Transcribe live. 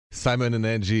Simon and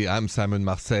Angie. I'm Simon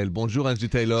Marcel. Bonjour, Angie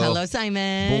Taylor. Hello,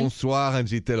 Simon. Bonsoir,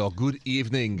 Angie Taylor. Good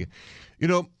evening. You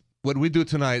know, what we do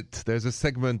tonight, there's a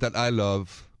segment that I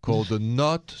love called the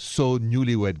Not So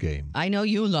Newlywed Game. I know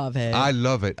you love it. I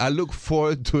love it. I look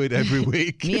forward to it every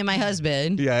week. Me and my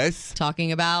husband. Yes.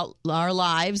 Talking about our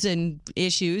lives and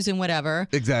issues and whatever.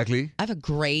 Exactly. I have a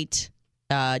great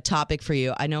topic for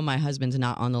you. I know my husband's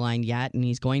not on the line yet, and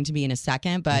he's going to be in a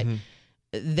second, but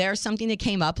there's something that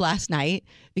came up last night.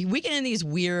 We get in these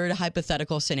weird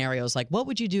hypothetical scenarios, like, what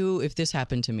would you do if this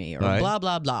happened to me? Or blah,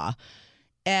 blah, blah.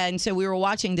 And so we were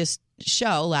watching this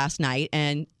show last night,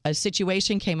 and a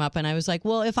situation came up, and I was like,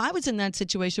 well, if I was in that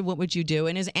situation, what would you do?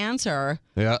 And his answer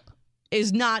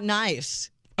is not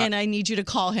nice, and I need you to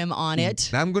call him on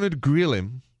it. I'm going to grill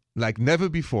him like never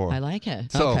before. I like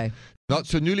it. So, okay. Not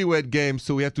So Newlywed Game,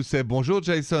 so we have to say bonjour,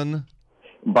 Jason.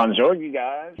 Bonjour, you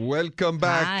guys. Welcome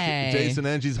back, Hi. Jason,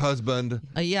 Angie's husband.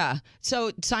 Yeah. So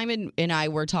Simon and I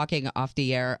were talking off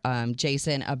the air,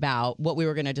 Jason, about what we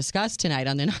were going to discuss tonight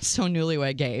on the Not So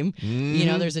Newlywed Game. You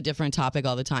know, there's a different topic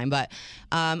all the time. But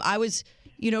I was,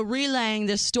 relaying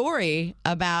this story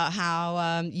about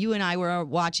how you and I were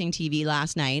watching TV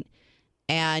last night,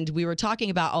 and we were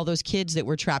talking about all those kids that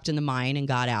were trapped in the mine and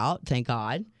got out, thank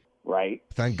God. Right.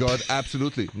 Thank God,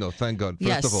 absolutely. No, thank God.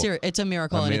 First of all, it's a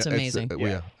miracle and it's amazing.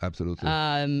 Yeah, absolutely.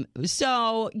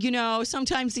 So,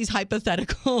 sometimes these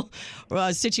hypothetical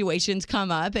situations come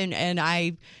up, and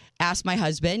I asked my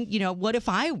husband, what if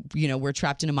I, were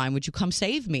trapped in a mine? Would you come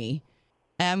save me?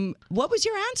 What was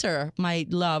your answer, my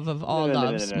love of all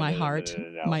loves, my heart,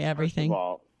 my everything? First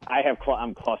of all,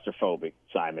 I'm claustrophobic,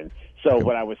 Simon. So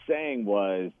what I was saying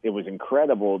was it was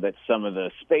incredible that some of the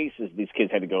spaces these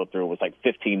kids had to go through was like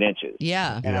 15 inches.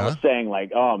 Yeah. And I was saying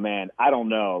like, oh, man, I don't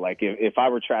know. Like if I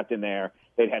were trapped in there,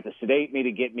 they'd have to sedate me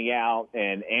to get me out.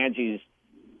 And Angie's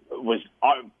was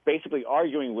basically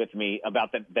arguing with me about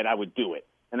that I would do it.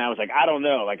 And I was like, I don't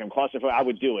know. Like I'm claustrophobic. I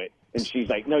would do it. And she's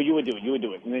like, no, you would do it. You would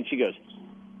do it. And then she goes,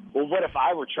 well, what if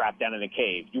I were trapped down in a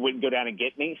cave? You wouldn't go down and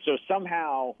get me? So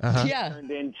somehow it turned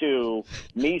into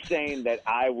me saying that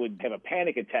I would have a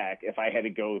panic attack if I had to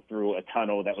go through a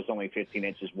tunnel that was only 15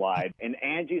 inches wide. In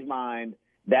Angie's mind,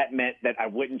 that meant that I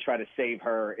wouldn't try to save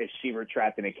her if she were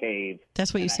trapped in a cave.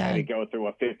 That's what you said. I had to go through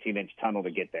a 15-inch tunnel to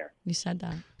get there. You said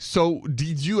that. So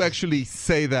did you actually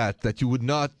say that you would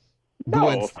not No,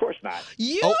 of course not.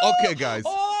 Oh, okay, guys.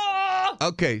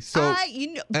 Okay, so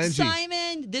Angie.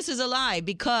 Simon, this is a lie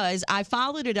because I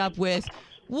followed it up with,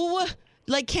 well,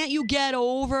 like, can't you get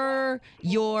over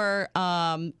your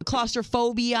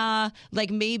claustrophobia?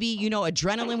 Like maybe,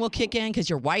 adrenaline will kick in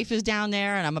because your wife is down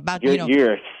there and I'm about to,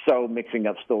 You're so mixing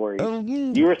up stories.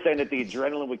 You were saying that the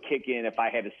adrenaline would kick in if I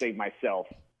had to save myself.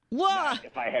 What? Not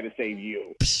if I had to save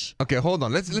you. Okay, hold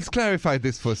on. Let's clarify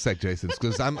this for a sec, Jason,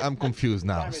 because I'm confused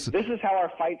now. Simon, this is how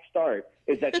our fights start,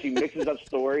 is that she mixes up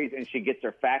stories and she gets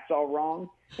her facts all wrong.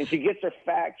 And she gets her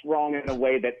facts wrong in a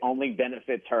way that only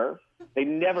benefits her. They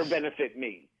never benefit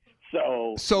me.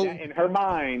 So in her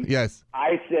mind, yes,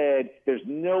 I said, there's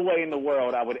no way in the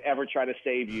world I would ever try to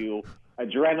save you.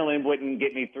 Adrenaline wouldn't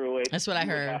get me through it. That's what I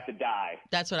heard. You would have to die.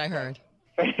 That's what I heard.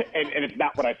 and it's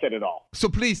not what I said at all. So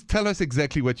please tell us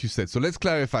exactly what you said. So let's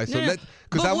clarify. So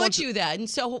would you then?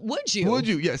 So would you? Would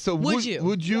you? Yeah. So would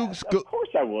you? Yes, of course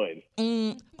I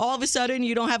would. All of a sudden,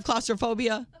 you don't have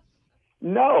claustrophobia?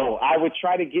 No, I would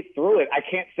try to get through it. I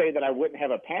can't say that I wouldn't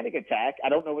have a panic attack. I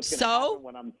don't know what's going to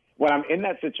happen when I'm in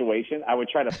that situation. I would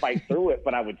try to fight through it,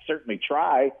 but I would certainly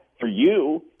try. For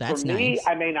you, that's for me, nice.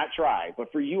 I may not try,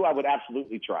 but for you, I would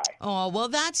absolutely try. Oh, well,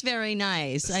 that's very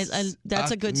nice. That's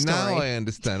a good story. Now I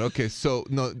understand. Okay, so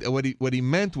no, what he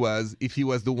meant was if he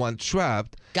was the one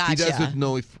trapped, he doesn't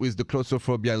know if with the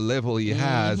claustrophobia level he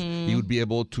has, he would be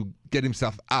able to get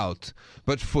himself out.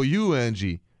 But for you,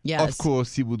 Angie, of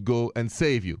course, he would go and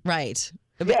save you. Right.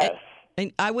 Yes.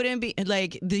 And I wouldn't be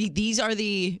like these are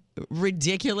the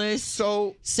ridiculous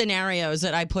scenarios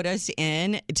that I put us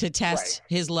in to test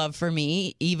his love for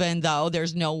me, even though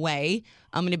there's no way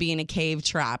I'm going to be in a cave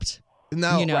trapped.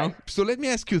 Now, so let me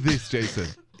ask you this, Jason.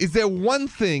 Is there one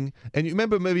thing, and you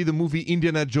remember maybe the movie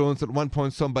Indiana Jones, at one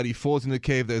point somebody falls in a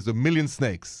cave, there's a million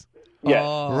snakes. Yes.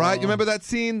 Right? You remember that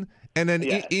scene? And then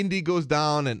Indy goes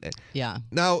down. And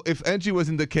now, if Angie was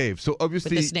in the cave, so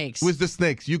obviously with the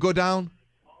snakes, you go down?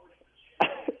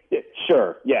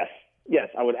 Sure. Yes. Yes,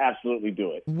 I would absolutely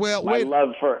do it. Well, my love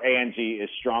for Angie is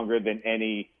stronger than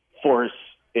any force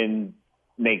in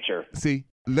nature. See,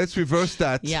 let's reverse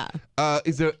that. Yeah.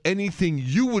 Is there anything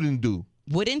you wouldn't do?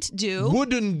 Wouldn't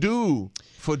do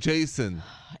for Jason?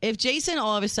 If Jason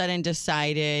all of a sudden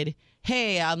decided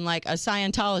hey, I'm like a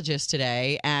Scientologist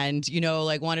today and,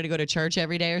 like wanted to go to church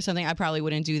every day or something, I probably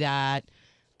wouldn't do that.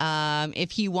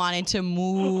 If he wanted to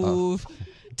move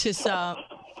to some...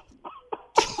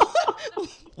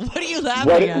 What are you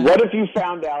laughing at? What if you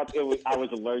found out I was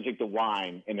allergic to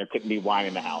wine and there couldn't be wine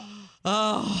in the house?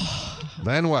 Oh.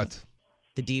 Then what?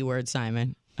 The D word,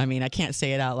 Simon. I mean, I can't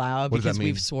say it out loud because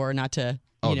we've swore not to...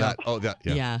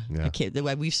 Yeah.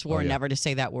 We've sworn never to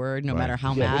say that word, no matter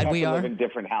how we mad we are. Live in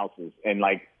different houses and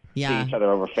see each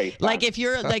other over FaceTime. Like if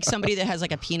you're like somebody that has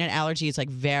like a peanut allergy, it's like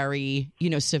very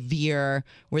severe,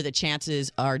 where the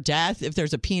chances are death if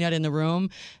there's a peanut in the room.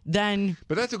 Then.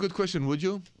 But that's a good question. Would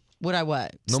you? Would I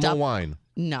what? No more wine.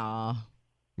 No.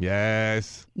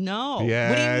 Yes. No. Yes.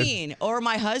 What do you mean? Or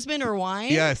my husband or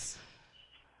wine? Yes.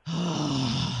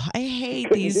 I hate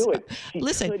these.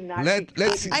 Listen, I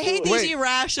hate these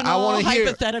irrational,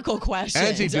 hypothetical questions.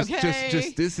 Angie, just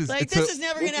this is like this is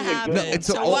never going to happen.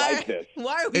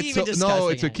 Why are we even discussing No,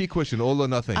 it's a key question. All or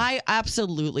nothing. I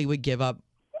absolutely would give up.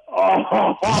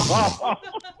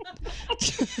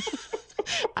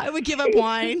 I would give up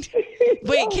wine.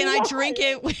 Wait, can I drink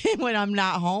it when I'm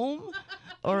not home?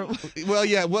 Or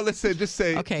let's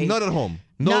say okay. Not at home.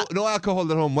 No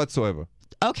alcohol at home whatsoever.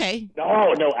 Okay.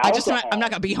 No alcohol. I'm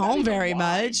not going to be home very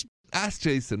much. Ask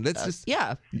Jason. Let's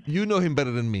you know him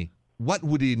better than me. What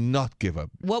would he not give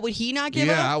up? What would he not give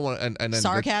up? Yeah, I want and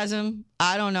sarcasm.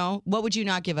 I don't know. What would you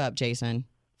not give up, Jason?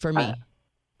 For me,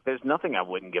 there's nothing I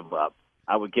wouldn't give up.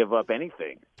 I would give up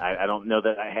anything. I don't know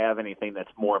that I have anything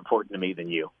that's more important to me than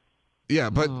you. Yeah,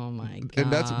 but oh my God.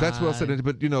 And that's well said.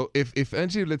 But if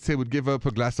Angie, let's say, would give up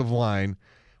a glass of wine,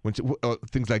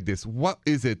 things like this, what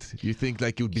is it you think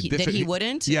like it would be different? That he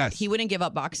wouldn't? Yes, he wouldn't give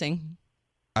up boxing.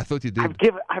 I thought you did.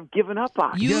 I've given up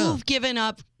boxing. You've given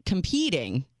up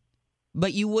competing,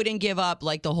 but you wouldn't give up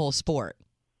like the whole sport.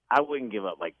 I wouldn't give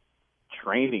up like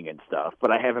training and stuff,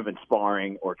 but I haven't been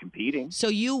sparring or competing. So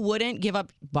you wouldn't give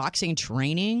up boxing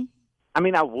training? I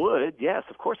mean, I would. Yes,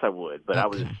 of course I would. But I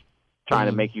was trying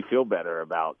to make you feel better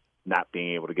about not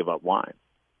being able to give up wine.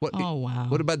 Wow.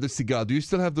 What about the cigar? Do you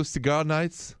still have those cigar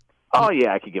nights? Oh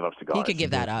yeah, I could give up cigars. He could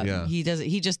give that up. Yeah. He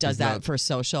just does that for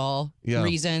social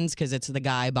reasons because it's the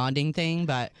guy bonding thing.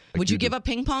 But would you give up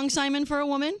ping pong, Simon, for a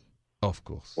woman? Of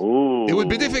course. Ooh. It would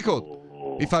be difficult.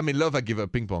 If I'm in love, I give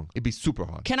up ping pong. It'd be super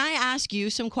hard. Can I ask you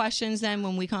some questions then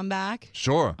when we come back?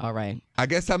 Sure. All right. I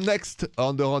guess I'm next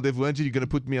on the Rendezvous. Angie, you're going to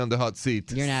put me on the hot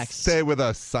seat. You're next. Stay with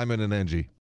us, Simon and Angie.